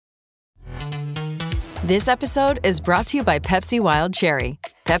This episode is brought to you by Pepsi Wild Cherry.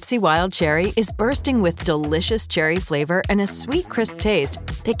 Pepsi Wild Cherry is bursting with delicious cherry flavor and a sweet, crisp taste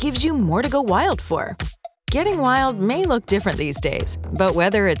that gives you more to go wild for. Getting wild may look different these days, but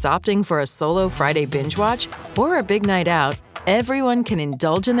whether it's opting for a solo Friday binge watch or a big night out, everyone can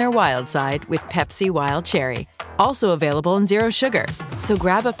indulge in their wild side with Pepsi Wild Cherry. Also available in Zero Sugar. So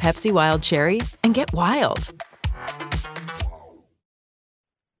grab a Pepsi Wild Cherry and get wild.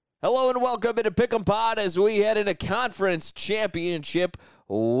 Hello and welcome into Pick'em Pod as we head into Conference Championship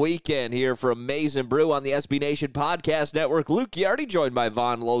weekend here from Maize n Brew on the SB Nation Podcast Network. Luke Yardy joined by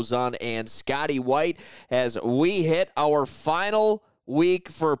Vaughn Lozon and Scotty White as we hit our final week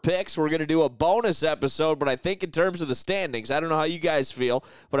for picks. We're going to do a bonus episode, but I think in terms of the standings, I don't know how you guys feel,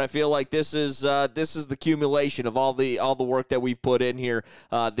 but I feel like this is the accumulation of all the work that we've put in here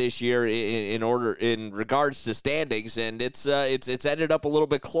this year in regards to standings, and it's ended up a little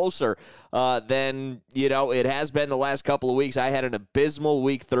bit closer than it has been the last couple of weeks. I had an abysmal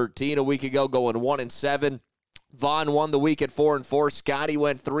week 13 a week ago, going 1-7. Vaughn won the week at 4-4. Scotty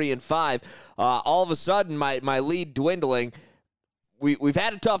went 3-5. All of a sudden, my lead dwindling. We've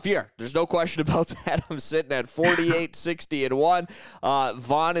had a tough year. There's no question about that. I'm sitting at 48-60-1.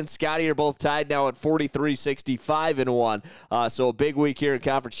 Vaughn and Scotty are both tied now at 43-65-1. So a big week here in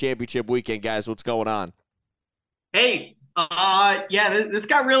Conference Championship weekend, guys. What's going on? Hey, this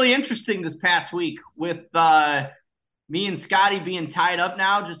got really interesting this past week with me and Scotty being tied up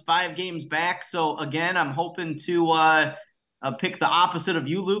now, just 5 games back. So again, I'm hoping to pick the opposite of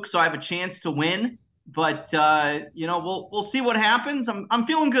you, Luke, so I have a chance to win. But we'll see what happens. I'm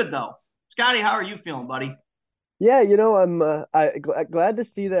feeling good though. Scotty, how are you feeling, buddy? Yeah, I'm glad to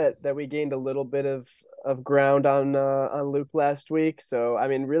see that we gained a little bit of ground on Luke last week. So I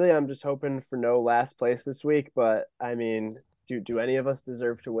mean, really, I'm just hoping for no last place this week. But I mean, do any of us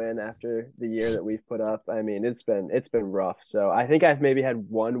deserve to win after the year that we've put up? I mean, it's been rough. So I think I've maybe had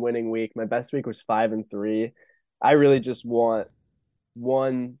one winning week. My best week was 5-3. I really just want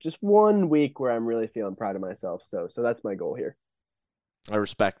one week where I'm really feeling proud of myself. So that's my goal here. I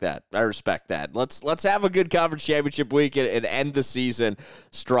respect that. Let's have a good conference championship week and end the season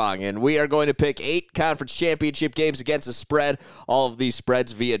strong. And we are going to pick 8 conference championship games against the spread. All of these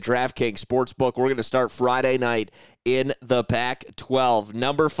spreads via DraftKings Sportsbook. We're going to start Friday night in the Pac-12.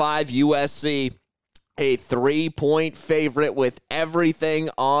 Number 5, USC. A 3-point favorite with everything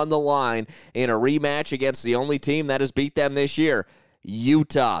on the line in a rematch against the only team that has beat them this year,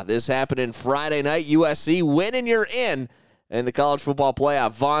 Utah. This happening Friday night. USC winning, you're in the college football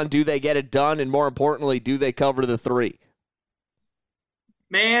playoff. Vaughn, do they get it done? And more importantly, do they cover the 3?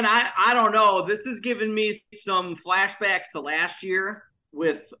 Man, I don't know. This is giving me some flashbacks to last year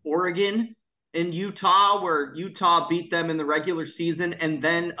with Oregon and Utah, where Utah beat them in the regular season and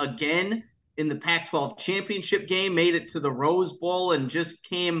then again in the Pac-12 championship game, made it to the Rose Bowl and just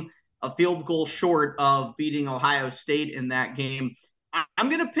came a field goal short of beating Ohio State in that game. I'm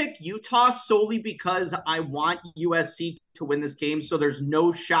going to pick Utah solely because I want USC to win this game, so there's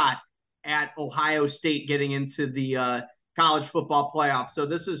no shot at Ohio State getting into the college football playoff. So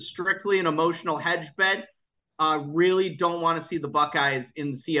this is strictly an emotional hedge bet. Really don't want to see the Buckeyes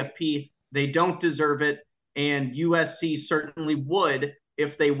in the CFP. They don't deserve it, and USC certainly would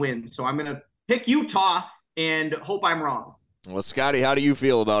if they win. So I'm going to pick Utah and hope I'm wrong. Well, Scotty, how do you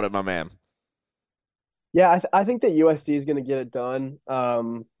feel about it, my man? Yeah, I think that USC is going to get it done.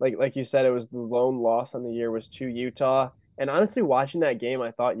 Like you said, it was the lone loss on the year was to Utah. And honestly, watching that game,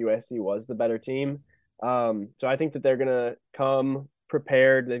 I thought USC was the better team. So I think that they're going to come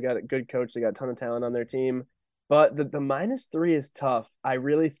prepared. They've got a good coach. They got a ton of talent on their team. But the -3 is tough. I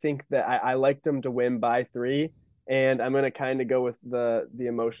really think that I liked them to win by 3. And I'm going to kind of go with the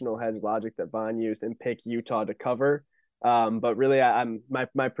emotional hedge logic that Vaughn used and pick Utah to cover. But really,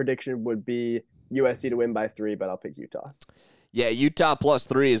 my prediction would be USC to win by 3, but I'll pick Utah. Yeah, Utah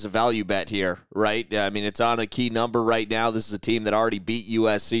 +3 is a value bet here, right? I mean, it's on a key number right now. This is a team that already beat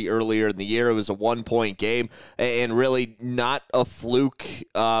USC earlier in the year. It was a 1-point game and really not a fluke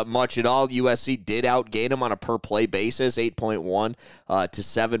much at all. USC did outgain them on a per-play basis, 8.1 to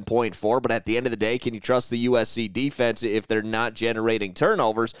 7.4. But at the end of the day, can you trust the USC defense if they're not generating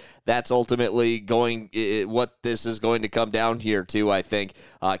turnovers? That's ultimately what this is going to come down here to, I think.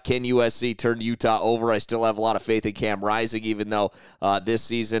 Can USC turn Utah over? I still have a lot of faith in Cam Rising, even though this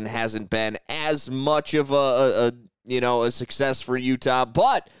season hasn't been as much of a success for Utah.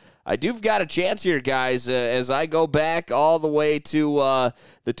 But I do've got a chance here, guys, as I go back all the way to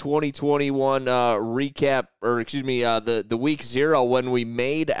the 2021 recap, or excuse me, the week 0 when we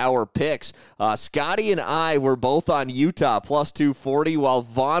made our picks. Scotty and I were both on Utah plus 240, while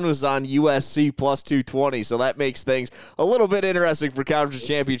Vaughn was on USC plus 220. So that makes things a little bit interesting for Conference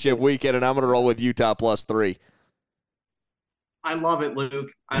Championship weekend, and I'm going to roll with Utah plus 3. I love it,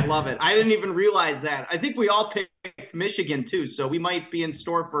 Luke. I love it. I didn't even realize that. I think we all picked Michigan too, so we might be in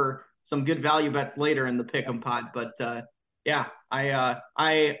store for some good value bets later in the Pick'em pod. But yeah,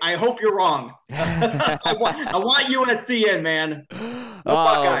 I hope you're wrong. I want USC in, man.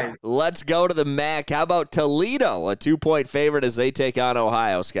 Buckeyes. Let's go to the MAC. How about Toledo, a 2-point favorite as they take on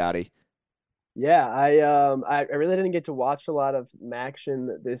Ohio, Scotty? Yeah, I really didn't get to watch a lot of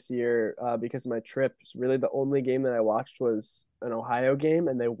MACtion this year because of my trip. So really, the only game that I watched was an Ohio game,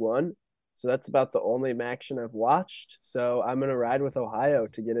 and they won. So that's about the only MACtion I've watched. So I'm gonna ride with Ohio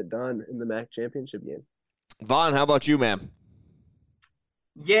to get it done in the MAC championship game. Vaughn, how about you, man?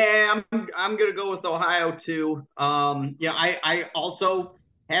 Yeah, I'm gonna go with Ohio too. Yeah, I also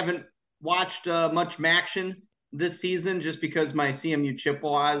haven't watched much MACtion this season just because my CMU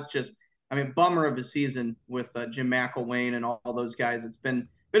Chippewas bummer of a season with Jim McElwain and all those guys. It's been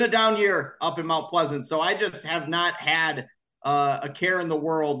a down year up in Mount Pleasant. So I just have not had a care in the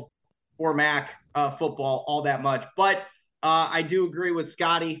world for MAC football all that much. But I do agree with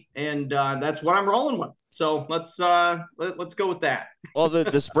Scotty, and that's what I'm rolling with. So let's go with that. Well,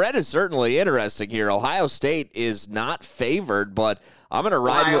 the spread is certainly interesting here. Ohio State is not favored, but I'm going to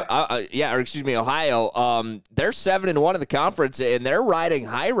ride with, Ohio. They're 7-1 in the conference, and they're riding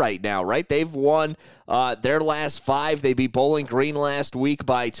high right now, right? They've won their last 5. They beat Bowling Green last week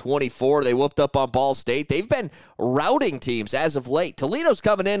by 24. They whooped up on Ball State. They've been routing teams as of late. Toledo's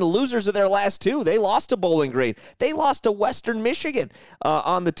coming in, losers of their last 2. They lost to Bowling Green. They lost to Western Michigan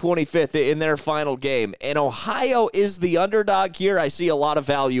on the 25th in their final game. And Ohio is the underdog here. I see a lot of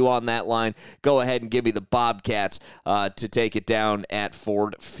value on that line. Go ahead and give me the Bobcats to take it down at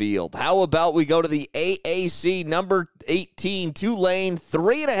Ford Field. How about we go to the AAC number 18 Tulane,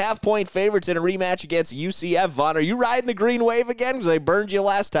 3.5-point favorites in a rematch against UCF. Vaughn, are you riding the green wave again? Because they burned you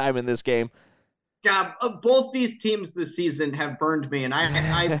last time in this game. Yeah, both these teams this season have burned me, and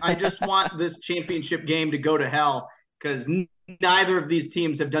I just want this championship game to go to hell because neither of these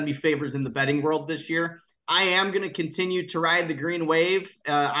teams have done me favors in the betting world this year. I am going to continue to ride the green wave.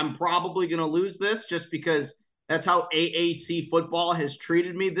 I'm probably going to lose this just because that's how AAC football has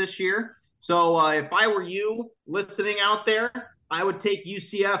treated me this year. So if I were you listening out there, I would take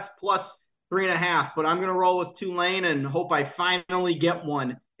UCF plus 3.5, but I'm going to roll with Tulane and hope I finally get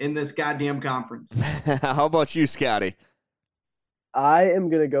one in this goddamn conference. How about you, Scotty? I am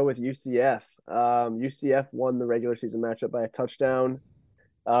going to go with UCF. UCF won the regular season matchup by a touchdown.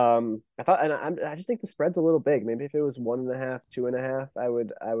 I just think the spread's a little big. Maybe if it was 1.5, 2.5,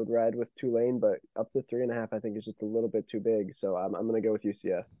 I would ride with Tulane, but up to 3.5, I think is just a little bit too big. So I'm going to go with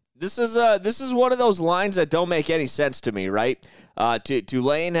UCF. This is one of those lines that don't make any sense to me, right?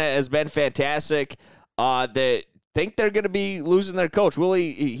 Tulane has been fantastic. They think they're going to be losing their coach.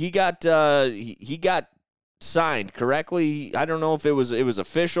 Willie, he got signed correctly. I don't know if it was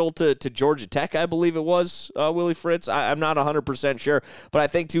official to Georgia Tech, I believe it was, Willie Fritz. I'm not 100% sure, but I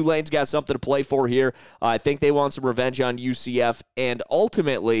think Tulane's got something to play for here. I think they want some revenge on UCF, and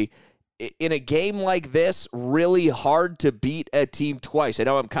ultimately, in a game like this, really hard to beat a team twice. I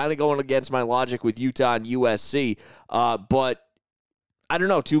know I'm kind of going against my logic with Utah and USC, but I don't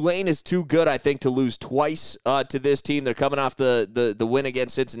know. Tulane is too good, I think, to lose twice to this team. They're coming off the win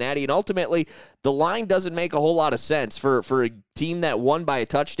against Cincinnati, and ultimately, the line doesn't make a whole lot of sense for a team that won by a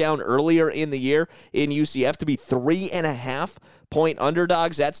touchdown earlier in the year in UCF to be 3.5-point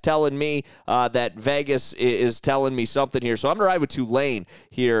underdogs. That's telling me that Vegas is telling me something here. So I'm going to ride with Tulane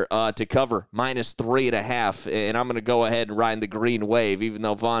here to cover -3.5, and I'm going to go ahead and ride the green wave, even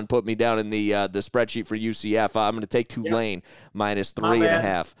though Vaughn put me down in the spreadsheet for UCF. I'm going to take Tulane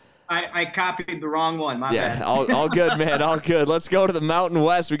 -3.5. I copied the wrong one. My bad. all good, man. All good. Let's go to the Mountain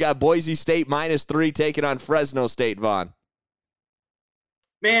West. We got Boise State -3 taking on Fresno State, Vaughn.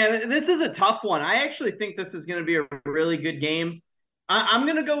 Man, this is a tough one. I actually think this is going to be a really good game. I'm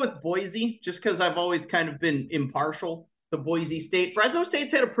going to go with Boise just because I've always kind of been impartial to Boise State. Fresno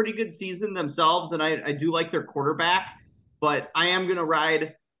State's had a pretty good season themselves, and I do like their quarterback. But I am going to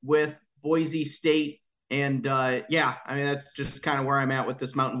ride with Boise State. And, that's just kind of where I'm at with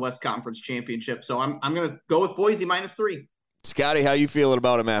this Mountain West Conference Championship. So I'm going to go with Boise -3. Scotty, how you feeling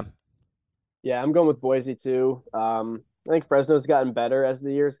about it, man? Yeah, I'm going with Boise too. I think Fresno's gotten better as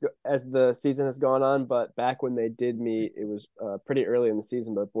as the season has gone on, but back when they did meet, it was pretty early in the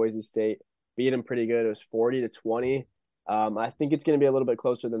season. But Boise State beat them pretty good. It was 40-20. I think it's going to be a little bit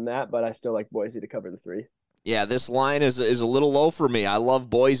closer than that, but I still like Boise to cover the 3. Yeah, this line is a little low for me. I love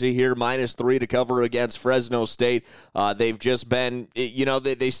Boise here, -3 to cover against Fresno State. They've just been,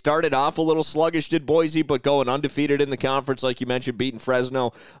 they started off a little sluggish, did Boise, but going undefeated in the conference, like you mentioned, beating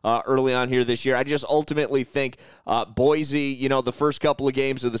Fresno early on here this year. I just ultimately think Boise, the first couple of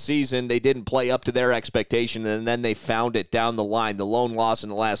games of the season, they didn't play up to their expectation, and then they found it down the line. The lone loss in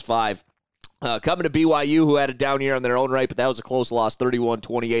the last 5. Coming to BYU, who had it down here on their own right, but that was a close loss,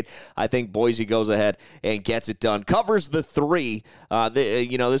 31-28. I think Boise goes ahead and gets it done. Covers the 3.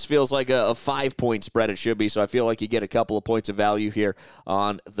 This feels like a 5-point spread. It should be, so I feel like you get a couple of points of value here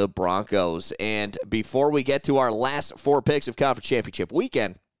on the Broncos. And before we get to our last 4 picks of Conference Championship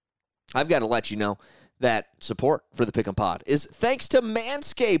weekend, I've got to let you know that support for the Pick'em Pod is thanks to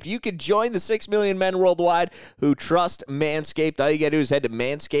Manscaped. You can join the 6 million men worldwide who trust Manscaped. All you got to do is head to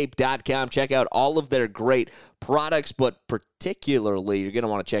manscaped.com, check out all of their great products, but particularly you're going to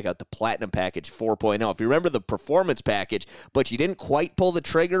want to check out the Platinum Package 4.0. If you remember the Performance Package, but you didn't quite pull the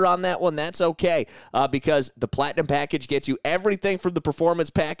trigger on that one, that's okay, because the Platinum Package gets you everything from the Performance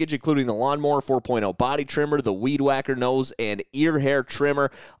Package, including the Lawnmower 4.0 body trimmer, the Weed Whacker nose and ear hair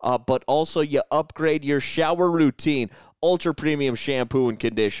trimmer, but also you upgrade your shower routine, ultra premium shampoo and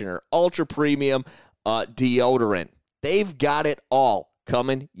conditioner, ultra premium deodorant. They've got it all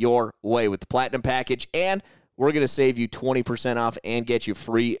coming your way with the Platinum Package, and we're going to save you 20% off and get you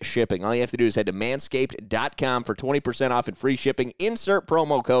free shipping. All you have to do is head to manscaped.com for 20% off and free shipping. Insert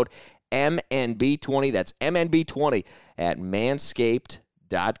promo code MNB20. That's MNB20 at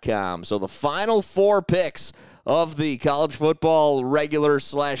manscaped.com. So the final 4 picks of the college football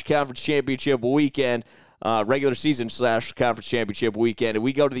regular/conference championship weekend, regular season/conference championship weekend. And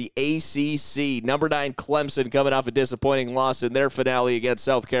we go to the ACC. Number 9 Clemson coming off a disappointing loss in their finale against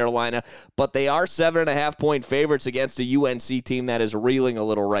South Carolina. But they are 7.5-point favorites against a UNC team that is reeling a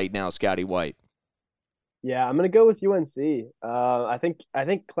little right now, Scotty White. Yeah, I'm going to go with UNC. I think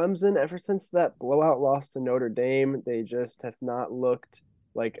Clemson, ever since that blowout loss to Notre Dame, they just have not looked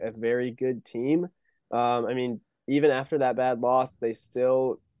like a very good team. Even after that bad loss, they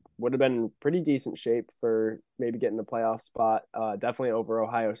still would have been in pretty decent shape for maybe getting the playoff spot, definitely over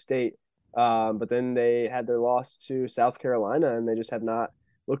Ohio State. But then they had their loss to South Carolina, and they just have not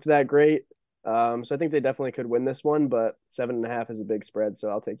looked that great. So I think they definitely could win this one, but 7.5 is a big spread, so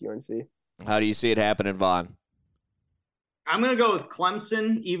I'll take UNC. How do you see it happening, Vaughn? I'm going to go with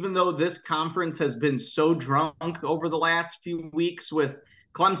Clemson, even though this conference has been so drunk over the last few weeks with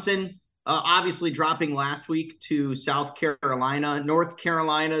Clemson obviously dropping last week to South Carolina. North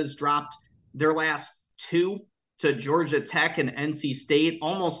Carolina's dropped their last 2 to Georgia Tech and NC State,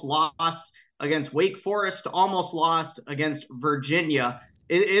 almost lost against Wake Forest, almost lost against Virginia.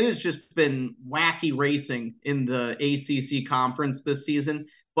 It has just been wacky racing in the ACC conference this season.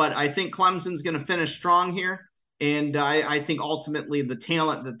 But I think Clemson's going to finish strong here. And I think ultimately the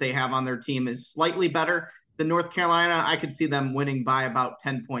talent that they have on their team is slightly better than North Carolina. I could see them winning by about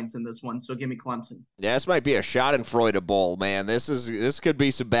 10 points in this one. So give me Clemson. Yeah, this might be a Schadenfreude Bowl, man. This could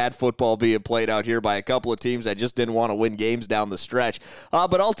be some bad football being played out here by a couple of teams that just didn't want to win games down the stretch,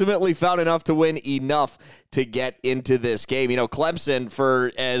 but ultimately found enough to win enough to get into this game. Clemson,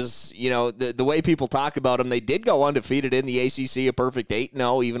 the way people talk about them, they did go undefeated in the ACC, a perfect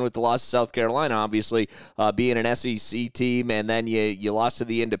 8-0, even with the loss to South Carolina, obviously, being an SEC team, and then you lost to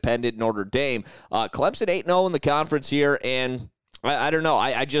the independent Notre Dame. Clemson 8-0 in the conference here, and I don't know.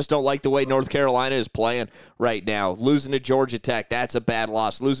 I just don't like the way North Carolina is playing right now. Losing to Georgia Tech, that's a bad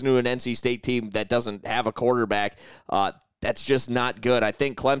loss. Losing to an NC State team that doesn't have a quarterback, that's just not good. I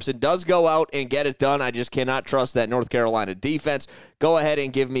think Clemson does go out and get it done. I just cannot trust that North Carolina defense. Go ahead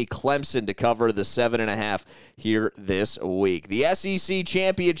and give me Clemson to cover the 7.5 here this week. The SEC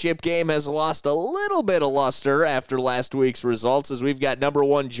championship game has lost a little bit of luster after last week's results, as we've got number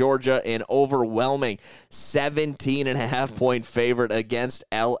 1 Georgia, an overwhelming 17.5-point favorite against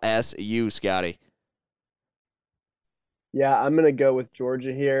LSU, Scotty. Yeah, I'm gonna go with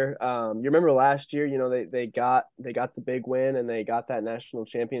Georgia here. You remember last year, they got the big win and they got that national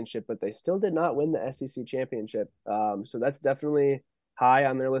championship, but they still did not win the SEC championship. So that's definitely high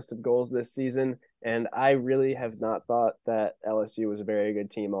on their list of goals this season. And I really have not thought that LSU was a very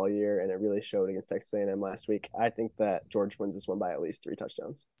good team all year, and it really showed against Texas A&M last week. I think that Georgia wins this one by at least 3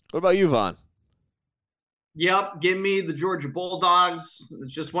 touchdowns. What about you, Vaughn? Yep, give me the Georgia Bulldogs.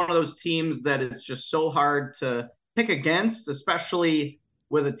 It's just one of those teams that it's just so hard to pick against, especially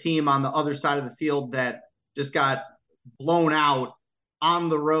with a team on the other side of the field that just got blown out on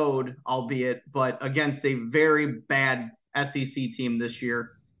the road, albeit, but against a very bad SEC team this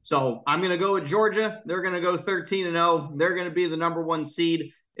year. So I'm going to go with Georgia. They're going to go 13-0. They're going to be the number 1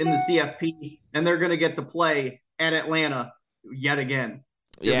 seed in the CFP, and they're going to get to play at Atlanta yet again.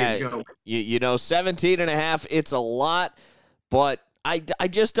 Yeah, 17.5, it's a lot, but I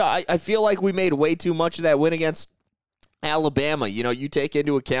feel like we made way too much of that win against Alabama. You take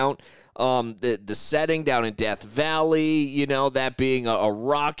into account the setting down in Death Valley, that being a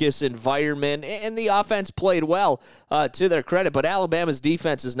raucous environment, and the offense played well to their credit, but Alabama's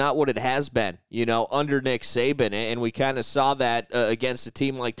defense is not what it has been, under Nick Saban, and we kind of saw that against a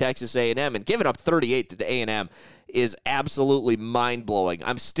team like Texas A&M, and giving up 38 to the A&M is absolutely mind-blowing.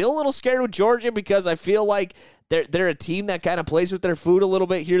 I'm still a little scared with Georgia because I feel like they're a team that kind of plays with their food a little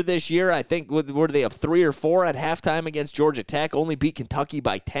bit here this year. I think, were they up 3 or 4 at halftime against Georgia Tech? Only beat Kentucky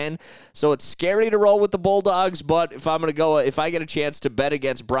by 10. So it's scary to roll with the Bulldogs, but if I get a chance to bet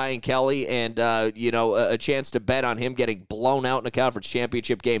against Brian Kelly and, a chance to bet on him getting blown out in a conference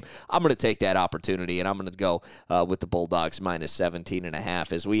championship game, I'm going to take that opportunity, and I'm going to go with the Bulldogs minus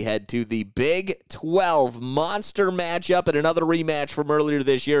 17.5 as we head to the Big 12 monster matchup and another rematch from earlier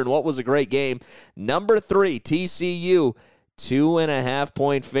this year, and what was a great game. Number 3, TCU,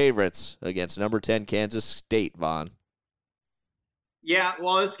 2.5-point favorites against number 10 Kansas State, Vaughn. Yeah,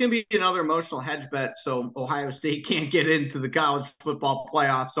 well, it's going to be another emotional hedge bet, so Ohio State can't get into the college football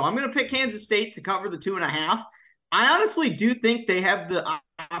playoff. So I'm going to pick Kansas State to cover the 2.5. I honestly do think they have the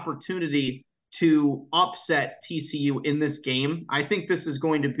opportunity to upset TCU in this game. I think this is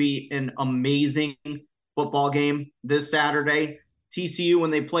going to be an amazing football game this Saturday. TCU,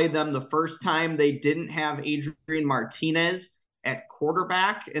 when they played them the first time, they didn't have Adrian Martinez at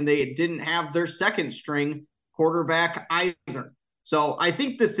quarterback, and they didn't have their second string quarterback either. So I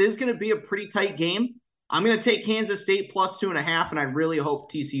think this is going to be a pretty tight game. I'm going to take Kansas State plus 2.5, and I really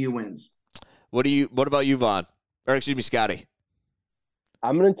hope TCU wins. What about you, Vaughn? Or excuse me, Scotty.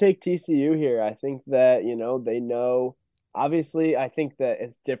 I'm going to take TCU here. I think that, they know. Obviously, I think that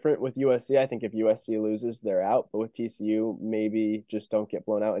it's different with USC. I think if USC loses, they're out. But with TCU, maybe just don't get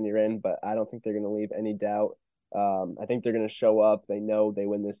blown out and you're in. But I don't think they're going to leave any doubt. I think they're going to show up. They know they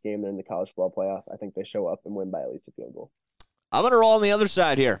win this game. They're in the college football playoff. I think they show up and win by at least a field goal. I'm going to roll on the other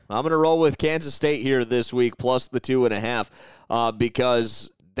side here. I'm going to roll with Kansas State here this week, plus the 2.5,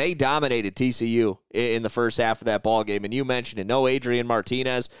 because they dominated TCU in the first half of that ball game. And you mentioned it. No Adrian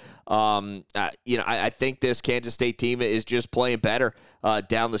Martinez. I think this Kansas State team is just playing better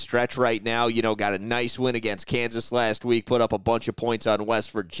down the stretch right now. Got a nice win against Kansas last week, put up a bunch of points on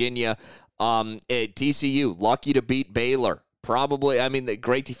West Virginia. TCU, lucky to beat Baylor. Probably, the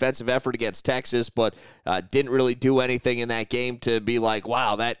great defensive effort against Texas, but didn't really do anything in that game to be like,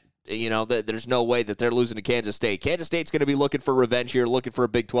 wow, there's no way that they're losing to Kansas State. Kansas State's going to be looking for revenge here, looking for a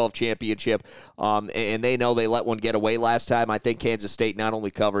Big 12 championship, and they know they let one get away last time. I think Kansas State not only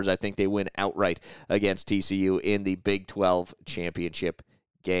covers, I think they win outright against TCU in the Big 12 championship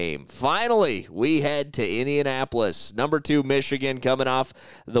game. Finally, we head to Indianapolis. Number 2, Michigan, coming off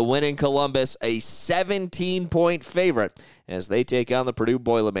the win in Columbus, a 17-point favorite as they take on the Purdue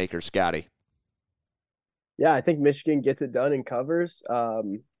Boilermakers. Scotty. Yeah, I think Michigan gets it done and covers.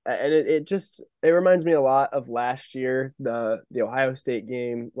 And it reminds me a lot of last year. The Ohio State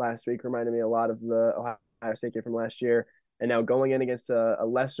game last week reminded me a lot of the Ohio State game from last year. And now going in against a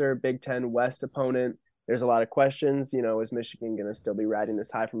lesser Big Ten West opponent, there's a lot of questions. Is Michigan going to still be riding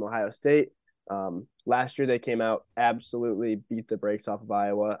this high from Ohio State? Last year they came out, absolutely beat the brakes off of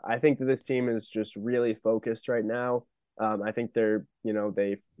Iowa. I think that this team is just really focused right now. I think they're, they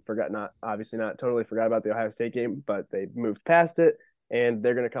not totally forgot about the Ohio State game, but they moved past it. And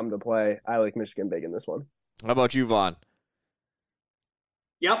they're going to come to play. I like Michigan big in this one. How about you, Vaughn?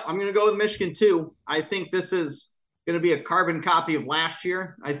 Yep, I'm going to go with Michigan too. I think this is going to be a carbon copy of last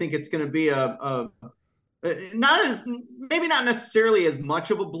year. I think it's going to be maybe not necessarily as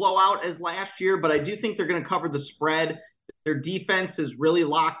much of a blowout as last year, but I do think they're going to cover the spread. Their defense is really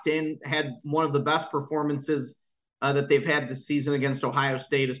locked in, had one of the best performances that they've had this season against Ohio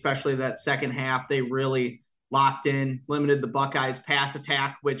State, especially that second half. They really locked in, limited the Buckeyes' pass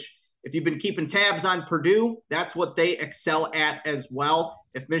attack, which if you've been keeping tabs on Purdue, that's what they excel at as well.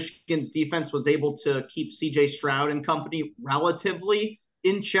 If Michigan's defense was able to keep C.J. Stroud and company relatively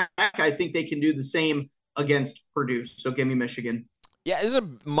in check, I think they can do the same against Purdue. So give me Michigan. Yeah, it's a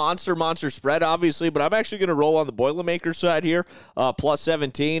monster spread, obviously, but I'm actually going to roll on the Boilermaker side here, plus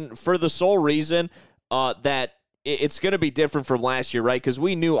 17, for the sole reason that it's going to be different from last year, right? Because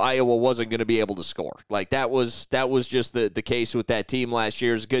we knew Iowa wasn't going to be able to score. Like, that was just the case with that team last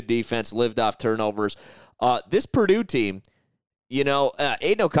year. It was a good defense, lived off turnovers. This Purdue team,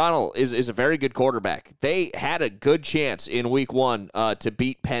 Aiden O'Connell is a very good quarterback. They had a good chance in week 1 to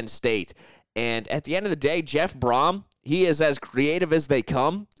beat Penn State. And at the end of the day, Jeff Brom, he is as creative as they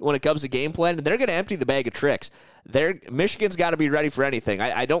come when it comes to game plan, and they're going to empty the bag of tricks. Michigan's got to be ready for anything.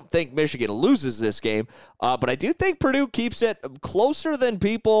 I don't think Michigan loses this game, but I do think Purdue keeps it closer than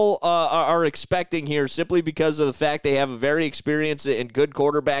people are expecting here, simply because of the fact they have a very experienced and good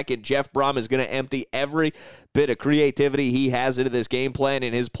quarterback, and Jeff Brom is going to empty every bit of creativity he has into this game plan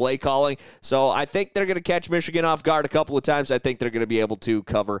and his play calling. So I think they're going to catch Michigan off guard a couple of times. I think they're going to be able to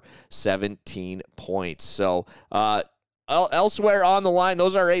cover 17 points. So, elsewhere on the line,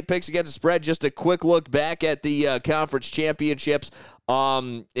 those are 8 picks against the spread. Just a quick look back at the conference championships.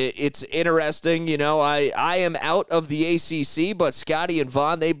 It's interesting. I am out of the ACC, but Scotty and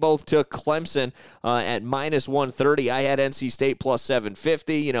Vaughn, they both took Clemson at minus 130. I had NC State plus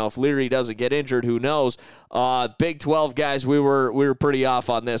 750. If Leary doesn't get injured, who knows? Big 12 guys, we were pretty off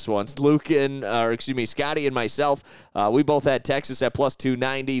on this one. Scotty and myself, we both had Texas at plus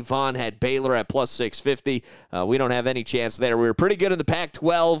 290. Vaughn had Baylor at plus 650. We don't have any chance there. We were pretty good in the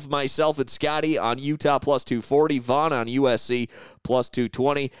Pac-12. Myself and Scotty on Utah plus 240. Vaughn on USC plus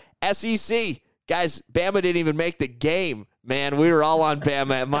 220. SEC, guys, Bama didn't even make the game. Man, we were all on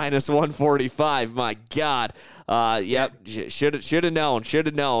Bama at minus 145. My God. Should have known.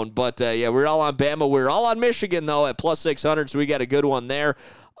 But, we're all on Bama. We're all on Michigan, though, at plus 600, so we got a good one there.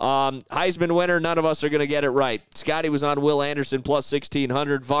 Heisman winner, none of us are going to get it right. Scotty was on Will Anderson plus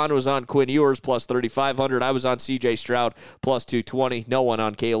 1,600. Vaughn was on Quinn Ewers plus 3,500. I was on C.J. Stroud plus 220. No one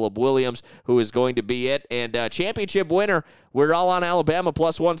on Caleb Williams, who is going to be it. And championship winner, we're all on Alabama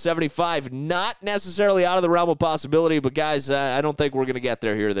plus 175. Not necessarily out of the realm of possibility, but guys, I don't think we're going to get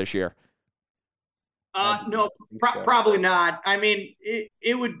there here this year. No, probably not. I mean,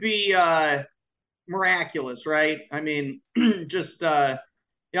 it would be miraculous, right? I mean, just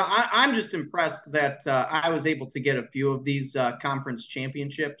I'm just impressed that I was able to get a few of these conference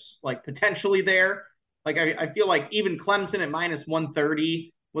championships, like potentially there. Like I feel like even Clemson at minus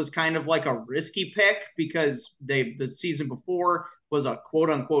 130 was kind of like a risky pick because the season before was a quote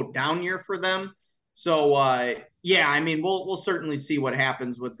unquote down year for them. So I mean we'll certainly see what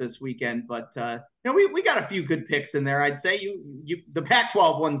happens with this weekend, but we got a few good picks in there. I'd say the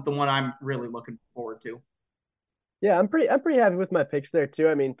Pac-12 one's the one I'm really looking forward to. Yeah, I'm pretty happy with my picks there too.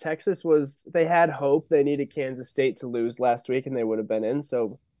 I mean, Texas they had hope. They needed Kansas State to lose last week and they would have been in.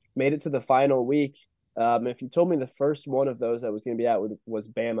 So made it to the final week. If you told me the first one of those that was going to be out was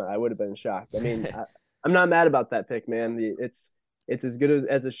Bama, I would have been shocked. I mean, I'm not mad about that pick, man. It's as good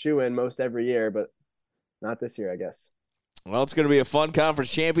as a shoe-in most every year, but not this year, I guess. Well, it's going to be a fun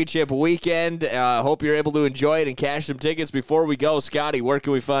conference championship weekend. Hope you're able to enjoy it and cash some tickets. Before we go, Scotty, where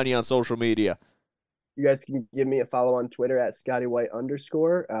can we find you on social media? You guys can give me a follow on Twitter at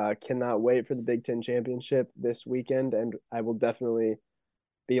ScottyWhite_. Cannot wait for the Big Ten Championship this weekend, and I will definitely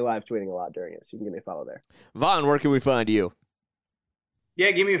be live tweeting a lot during it, so you can give me a follow there. Vaughn, where can we find you?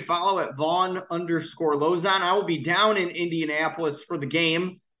 Yeah, give me a follow at Vaughn_Lozon. I will be down in Indianapolis for the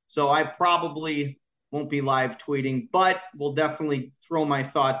game, so I probably won't be live tweeting, but we'll definitely throw my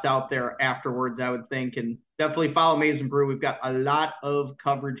thoughts out there afterwards, I would think, and definitely follow Maize n Brew. We've got a lot of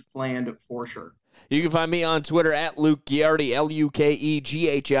coverage planned for sure. You can find me on Twitter at Luke Ghiardi,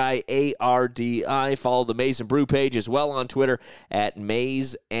 LUKEGHIARDI. Follow the Maize n Brew page as well on Twitter at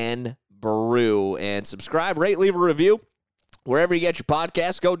Maize n Brew. And subscribe, rate, leave a review. Wherever you get your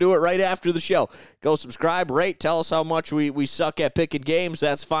podcast, go do it right after the show. Go subscribe, rate, tell us how much we suck at picking games.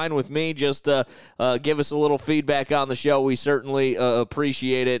 That's fine with me. Just give us a little feedback on the show. We certainly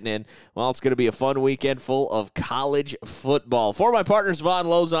appreciate it. And, well, it's going to be a fun weekend full of college football. For my partners, Vaughn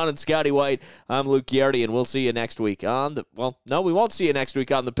Lozon and Scotty White, I'm Luke Ghiardi, and we'll see you next week on the – well, no, we won't see you next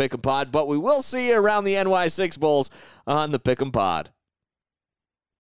week on the Pick'em Pod, but we will see you around the NY6 Bowls on the Pick'em Pod.